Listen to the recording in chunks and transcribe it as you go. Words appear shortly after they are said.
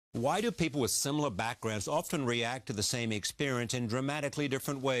Why do people with similar backgrounds often react to the same experience in dramatically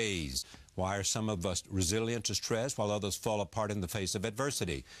different ways? Why are some of us resilient to stress while others fall apart in the face of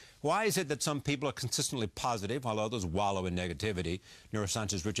adversity? Why is it that some people are consistently positive while others wallow in negativity?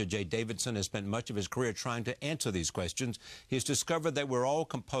 Neuroscientist Richard J. Davidson has spent much of his career trying to answer these questions. He has discovered that we're all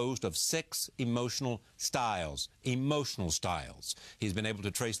composed of 6 emotional styles. Emotional styles. He's been able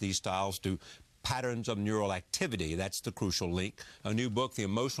to trace these styles to patterns of neural activity. That's the crucial link. A new book, The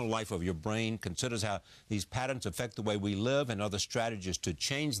Emotional Life of Your Brain, considers how these patterns affect the way we live and other strategies to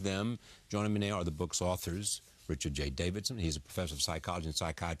change them. Joining me now are the book's authors, Richard J. Davidson. He's a professor of psychology and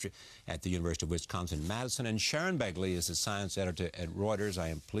psychiatry at the University of Wisconsin-Madison. And Sharon Begley is the science editor at Reuters. I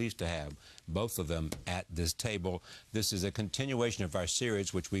am pleased to have both of them at this table. This is a continuation of our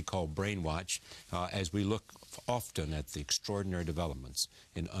series, which we call Brainwatch, as we look often at the extraordinary developments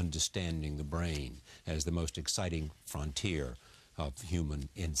in understanding the brain as the most exciting frontier of human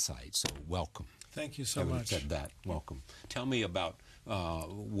insight. So welcome. Thank you so much. Said that. Welcome. Tell me about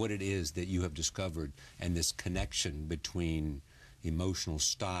what it is that you have discovered and this connection between emotional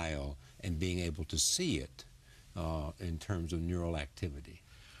style and being able to see it in terms of neural activity.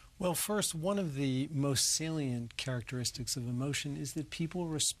 Well, first, one of the most salient characteristics of emotion is that people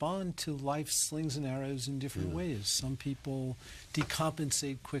respond to life's slings and arrows in different ways. Some people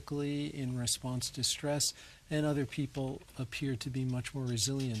decompensate quickly in response to stress, and other people appear to be much more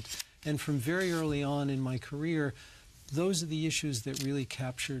resilient. And from very early on in my career, those are the issues that really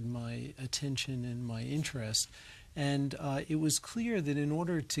captured my attention and my interest. And it was clear that in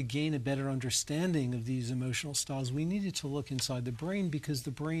order to gain a better understanding of these emotional styles, we needed to look inside the brain, because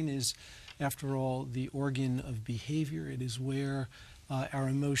the brain is, after all, the organ of behavior. It is where our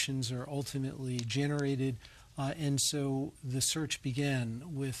emotions are ultimately generated. And so the search began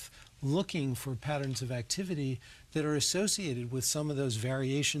with looking for patterns of activity that are associated with some of those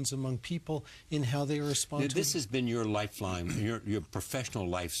variations among people in how they respond to. This has been your lifeline, your professional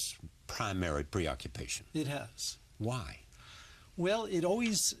life's primary preoccupation. It has. Why? Well,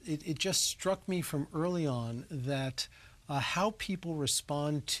 it just struck me from early on that how people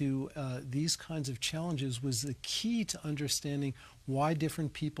respond to these kinds of challenges was the key to understanding why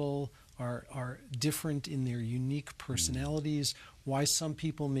different people are different in their unique personalities, why some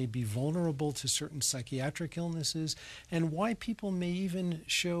people may be vulnerable to certain psychiatric illnesses, and why people may even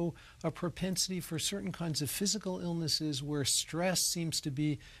show a propensity for certain kinds of physical illnesses where stress seems to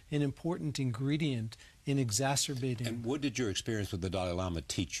be an important ingredient in exacerbating. And what did your experience with the Dalai Lama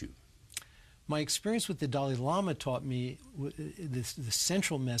teach you? My experience with the Dalai Lama taught me the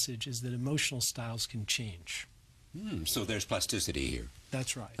central message is that emotional styles can change. So there's plasticity here.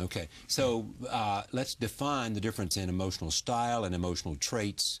 That's right. Okay. So let's define the difference in emotional style and emotional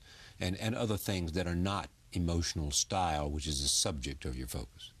traits and other things that are not emotional style, which is the subject of your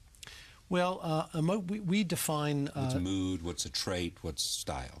focus. Well, we define... what's mood, what's a trait, what's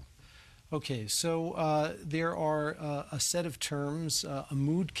style? Okay, so there are a set of terms. A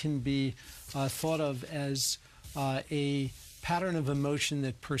mood can be thought of as a pattern of emotion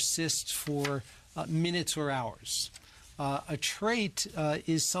that persists for minutes or hours. A trait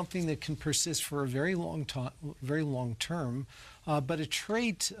is something that can persist for a very long term, but a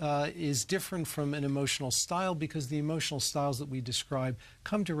trait is different from an emotional style, because the emotional styles that we describe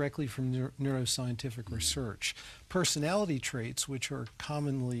come directly from neuroscientific research. Personality traits, which are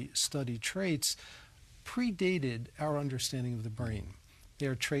commonly studied traits, predated our understanding of the brain. They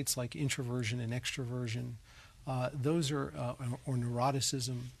are traits like introversion and extroversion. Those are, or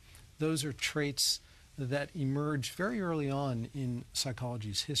neuroticism. Those are traits that emerged very early on in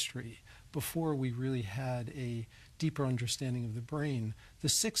psychology's history, before we really had a deeper understanding of the brain. The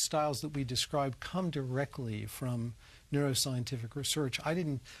 6 styles that we describe come directly from neuroscientific research. I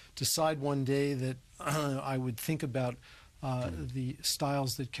didn't decide one day that I would think about the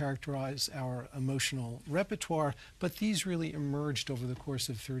styles that characterize our emotional repertoire, but these really emerged over the course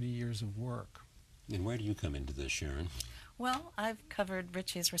of 30 years of work. And where do you come into this, Sharon? Well, I've covered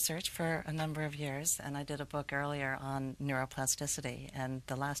Richie's research for a number of years, and I did a book earlier on neuroplasticity, and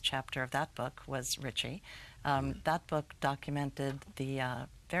the last chapter of that book was Richie. That book documented the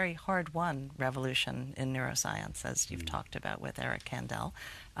very hard-won revolution in neuroscience, as you've talked about with Eric Kandel,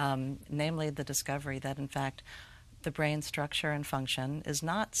 namely the discovery that, in fact, the brain structure and function is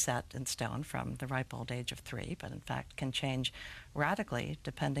not set in stone from the ripe old age of 3, but in fact can change radically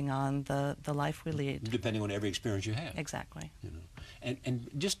depending on the life we lead. Depending on every experience you have. Exactly. You know. And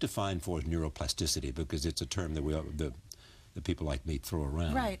just define for us neuroplasticity, because it's a term that the people like me throw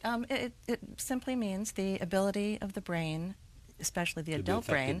around. Right. It simply means the ability of the brain especially the To be adult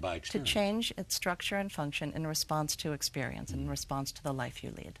affected brain, by to experience. change its structure and function in response to experience, in response to the life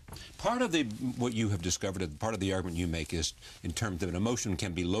you lead. Part of what you have discovered, part of the argument you make is in terms of an emotion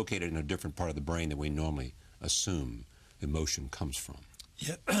can be located in a different part of the brain than we normally assume emotion comes from.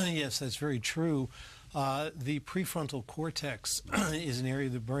 Yeah, yes, that's very true. The prefrontal cortex is an area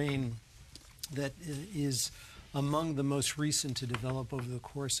of the brain that is among the most recent to develop over the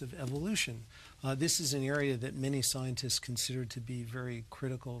course of evolution. This is an area that many scientists consider to be very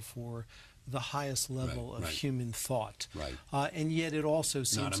critical for the highest level of human thought. Right. And yet it also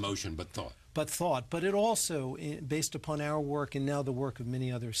seems... Not emotion, but thought. But it also, based upon our work and now the work of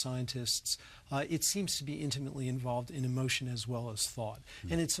many other scientists, it seems to be intimately involved in emotion as well as thought.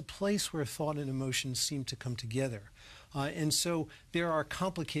 And it's a place where thought and emotion seem to come together. And so there are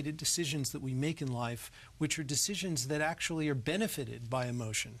complicated decisions that we make in life, which are decisions that actually are benefited by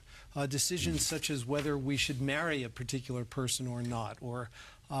emotion. Decisions such as whether we should marry a particular person or not, or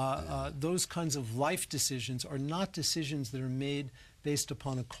those kinds of life decisions are not decisions that are made based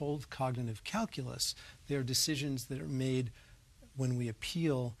upon a cold cognitive calculus. They are decisions that are made when we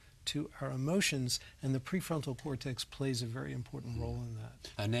appeal to our emotions, and the prefrontal cortex plays a very important role in that.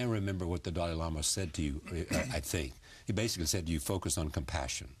 I now remember what the Dalai Lama said to you, I think. He basically said you focus on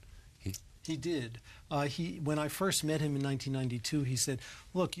compassion. He did. When I first met him in 1992, he said,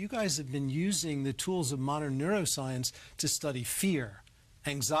 look, you guys have been using the tools of modern neuroscience to study fear,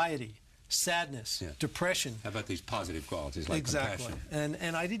 anxiety, sadness, depression. How about these positive qualities like compassion?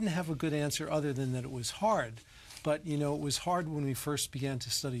 And I didn't have a good answer other than that it was hard. But, you know, it was hard when we first began to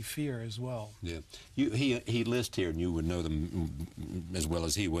study fear as well. Yeah. He lists here, and you would know them as well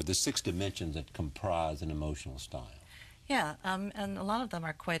as he would, the 6 dimensions that comprise an emotional style. Yeah, and a lot of them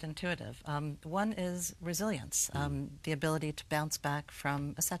are quite intuitive. One is resilience, the ability to bounce back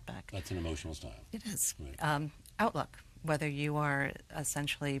from a setback. That's an emotional style. It is. Right. Outlook, whether you are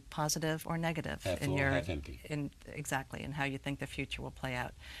essentially positive or negative half in full, your half empty. Exactly, in how you think the future will play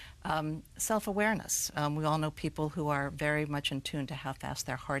out. Self-awareness. We all know people who are very much in tune to how fast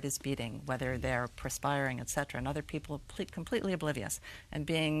their heart is beating, whether they're perspiring, etc., and other people are completely oblivious. And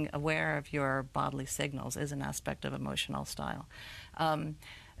being aware of your bodily signals is an aspect of emotional style.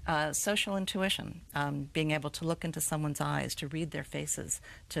 Social intuition, being able to look into someone's eyes, to read their faces,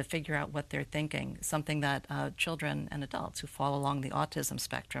 to figure out what they're thinking, something that children and adults who fall along the autism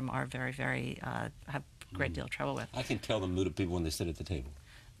spectrum are very, have a great deal of trouble with. I can tell the mood of people when they sit at the table.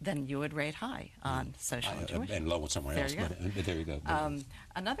 Then you would rate high on social intuition. And low somewhere else. But there you go.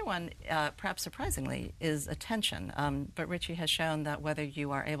 Another one, perhaps surprisingly, is attention. But Richie has shown that whether you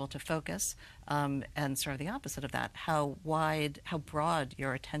are able to focus, and sort of the opposite of that, how broad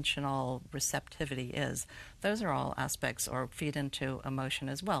your attentional receptivity is, those are all aspects or feed into emotion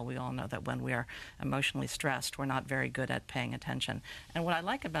as well. We all know that when we are emotionally stressed, we're not very good at paying attention. And what I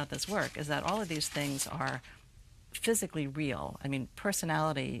like about this work is that all of these things are physically real. I mean,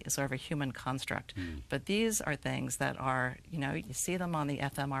 personality is sort of a human construct, but these are things that are, you know, you see them on the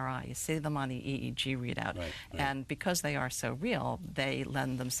fMRI, you see them on the EEG readout, and because they are so real, they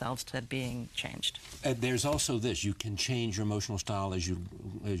lend themselves to being changed. There's also this, you can change your emotional style as you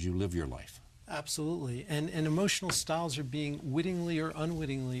live your life. Absolutely, and emotional styles are being wittingly or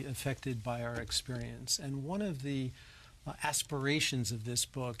unwittingly affected by our experience, and one of the aspirations of this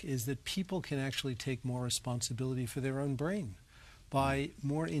book is that people can actually take more responsibility for their own brain by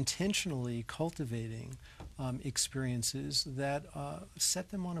more intentionally cultivating experiences that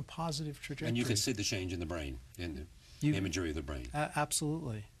set them on a positive trajectory. And you can see the change in the brain, in the imagery of the brain.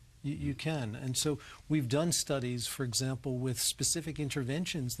 Absolutely. You can. And so we've done studies, for example, with specific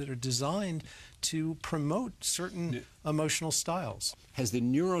interventions that are designed to promote certain emotional styles. Has the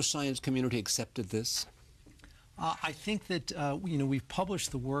neuroscience community accepted this? I think that you know, we've published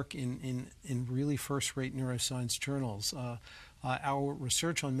the work in really first-rate neuroscience journals. Our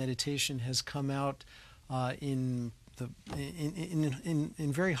research on meditation has come out in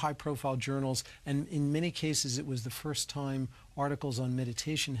very high-profile journals, and in many cases, it was the first time articles on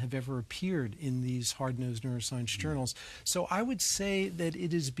meditation have ever appeared in these hard-nosed neuroscience journals. So I would say that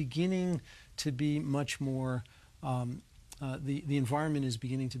it is beginning to be much more. The environment is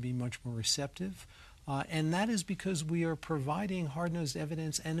beginning to be much more receptive. And that is because we are providing hard-nosed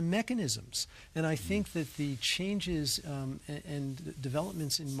evidence and mechanisms. And I think that the changes and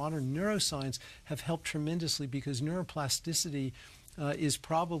developments in modern neuroscience have helped tremendously, because neuroplasticity is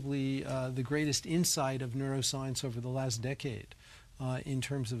probably the greatest insight of neuroscience over the last decade in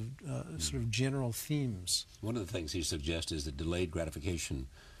terms of sort of general themes. One of the things he suggests is that delayed gratification,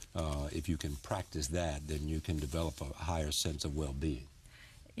 if you can practice that, then you can develop a higher sense of well-being.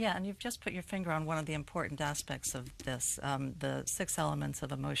 Yeah, and you've just put your finger on one of the important aspects of this. The 6 elements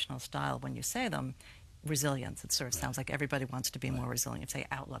of emotional style, when you say them, resilience, it sort of sounds like everybody wants to be more resilient. You say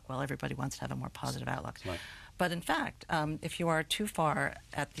outlook, well, everybody wants to have a more positive outlook. Right. But in fact, if you are too far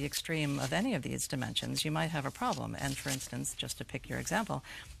at the extreme of any of these dimensions, you might have a problem. And for instance, just to pick your example,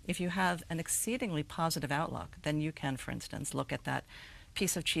 if you have an exceedingly positive outlook, then you can, for instance, look at that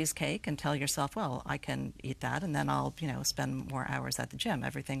piece of cheesecake and tell yourself, well, I can eat that and then I'll, spend more hours at the gym.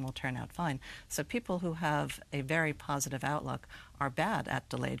 Everything will turn out fine. So people who have a very positive outlook are bad at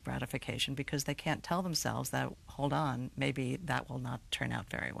delayed gratification because they can't tell themselves that, hold on, maybe that will not turn out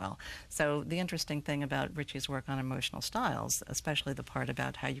very well. So the interesting thing about Richie's work on emotional styles, especially the part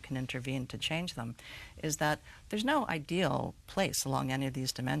about how you can intervene to change them, is that there's no ideal place along any of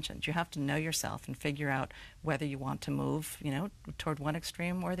these dimensions. You have to know yourself and figure out whether you want to move, toward one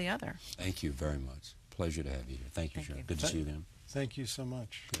extreme or the other. Thank you very much. Pleasure to have you here. Thank you, Sharon. Good to see you again. Thank you so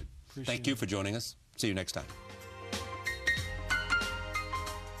much. Good. Appreciate Thank you for joining us. See you next time.